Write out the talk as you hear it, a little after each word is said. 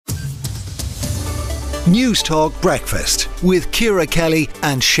Newstalk Breakfast with Ciara Kelly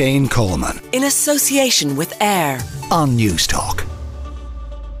and Shane Coleman. In association with AIR On Newstalk.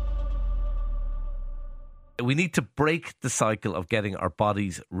 We need to break the cycle of getting our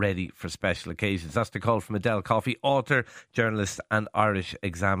bodies ready for special occasions. That's the call from Edel Coffey, author, journalist and Irish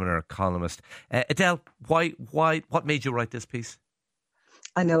Examiner columnist. Edel, what made you write this piece?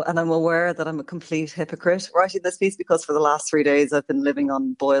 I know, and I'm aware that I'm a complete hypocrite writing this piece because for the last 3 days I've been living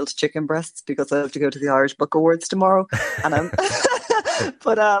on boiled chicken breasts because I have to go to the Irish Book Awards tomorrow. And I'm,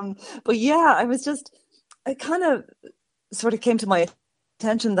 but yeah, it kind of sort of came to my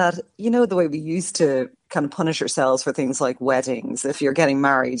attention that, you know, the way we used to kind of punish ourselves for things like weddings. If you're getting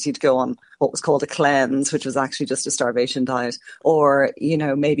married, you'd go on what was called a cleanse, which was actually just a starvation diet. Or, you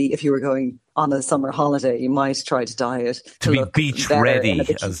know, maybe if you were going on a summer holiday, you might try to diet to be beach ready,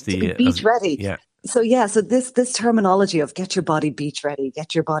 ready. Yeah. So this terminology of get your body beach ready,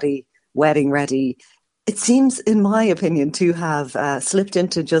 get your body wedding ready, it seems, in my opinion, to have slipped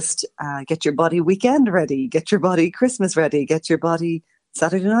into just get your body weekend ready, get your body Christmas ready, get your body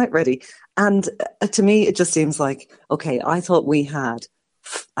Saturday night ready. And to me, it just seems like, okay, I thought we had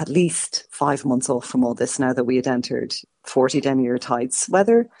at least 5 months off from all this now that we had entered 40 denier tights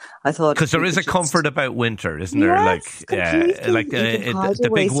weather. I thought, because there is a comfort about winter, isn't there? Yes,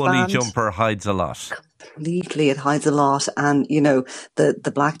 The big woolly jumper hides a lot. Completely, it hides a lot. And, you know,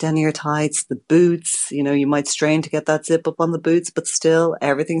 the black denier tights, the boots, you know, you might strain to get that zip up on the boots, but still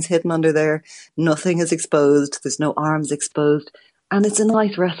everything's hidden under there. Nothing is exposed. There's no arms exposed. And it's a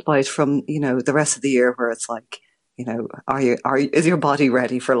nice respite from, you know, the rest of the year where it's like, you know, is your body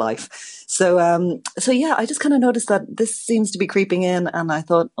ready for life? So yeah, I just kind of noticed that this seems to be creeping in, and I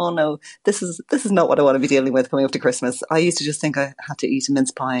thought, oh no, this is not what I want to be dealing with coming up to Christmas. I used to just think I had to eat a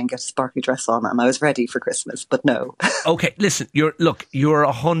mince pie and get a sparkly dress on, and I was ready for Christmas, but no. Okay, listen, you're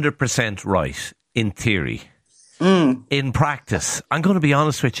 100% right in theory. In practice, I'm going to be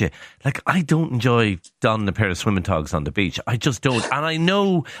honest with you, like, I don't enjoy donning a pair of swimming togs on the beach. I just don't. And I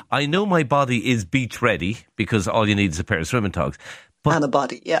know my body is beach ready because all you need is a pair of swimming togs. And a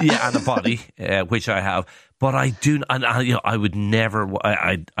body, yeah. Yeah, and a body, which I have. But I do, and I would never,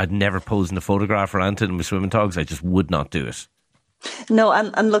 I'd never pose in a photograph or anything with swimming togs. I just would not do it. No,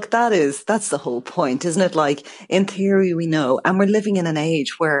 and look, that's the whole point, isn't it? Like, in theory, we know, and we're living in an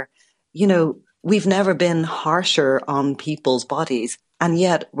age where, you know, we've never been harsher on people's bodies. And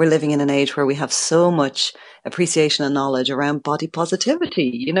yet we're living in an age where we have so much appreciation and knowledge around body positivity.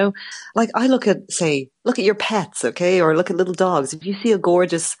 You know, like, I look at your pets, okay? Or look at little dogs. If you see a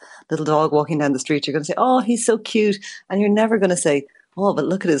gorgeous little dog walking down the street, you're going to say, oh, he's so cute. And you're never going to say, oh, but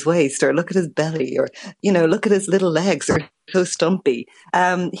look at his waist, or look at his belly, or, you know, look at his little legs, or so stumpy.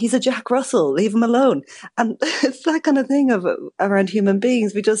 He's a Jack Russell, leave him alone. And it's that kind of thing around human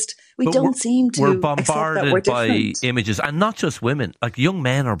beings. We don't seem to. We're bombarded by images, and not just women. Like, young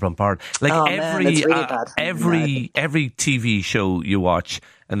men are bombarded. Like, it's really bad. Every TV show you watch,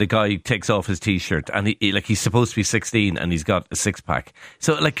 and the guy takes off his t-shirt, and he's supposed to be 16, and he's got a six pack.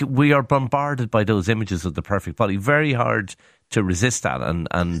 So, like, we are bombarded by those images of the perfect body. Very hard to resist that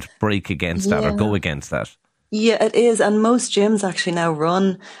and break against that or go against that. Yeah, it is. And most gyms actually now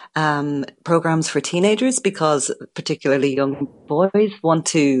run programs for teenagers because particularly young boys want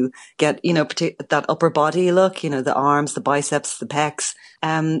to get, you know, that upper body look, you know, the arms, the biceps, the pecs.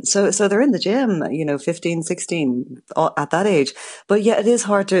 So they're in the gym, you know, 15, 16 at that age. But yeah, it's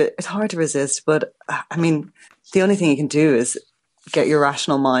hard to resist. But I mean, the only thing you can do is get your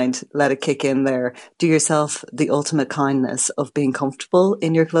rational mind, let it kick in there. Do yourself the ultimate kindness of being comfortable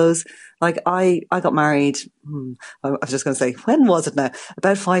in your clothes. Like, I got married, I was just going to say, when was it now?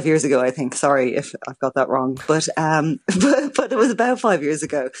 About 5 years ago, I think. Sorry if I've got that wrong. But it was about 5 years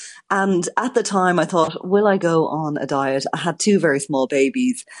ago. And at the time I thought, will I go on a diet? I had two very small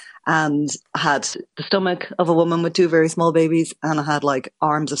babies, and I had the stomach of a woman with two very small babies, and I had like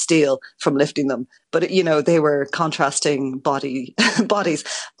arms of steel from lifting them. But, you know, they were contrasting bodies.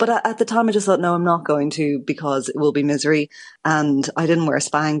 But at the time I just thought, no, I'm not going to, because it will be misery. And I didn't wear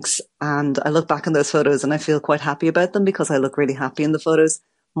Spanx. And I look back on those photos and I feel quite happy about them because I look really happy in the photos.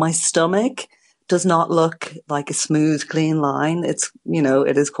 My stomach does not look like a smooth, clean line. It's, you know,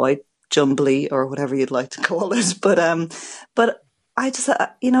 it is quite jumbly, or whatever you'd like to call it. But I just,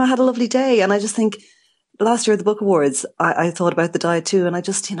 you know, I had a lovely day. And I just think last year at the Book Awards, I thought about the diet too. And I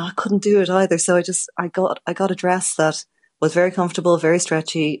just, you know, I couldn't do it either. So I got a dress that was very comfortable, very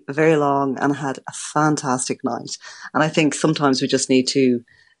stretchy, very long, and had a fantastic night. And I think sometimes we just need to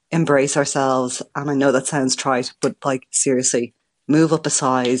embrace ourselves. And I know that sounds trite, but like, seriously, move up a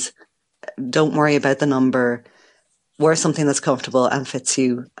size. Don't worry about the number. Wear something that's comfortable and fits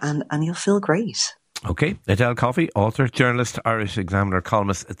you, and you'll feel great. Okay, Edel Coffey, author, journalist, Irish Examiner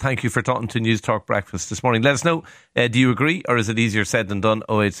columnist. Thank you for talking to Newstalk Breakfast this morning. Let us know, do you agree, or is it easier said than done?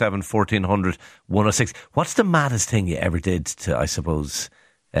 087 1400 106. What's the maddest thing you ever did to, I suppose,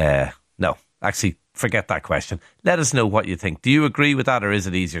 no, actually, forget that question. Let us know what you think. Do you agree with that, or is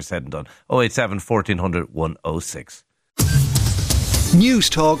it easier said than done? 087 1400 106.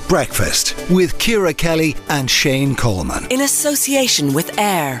 Newstalk Breakfast with Ciara Kelly and Shane Coleman. In association with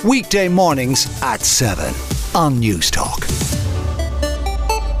AIR. Weekday mornings at 7 on Newstalk.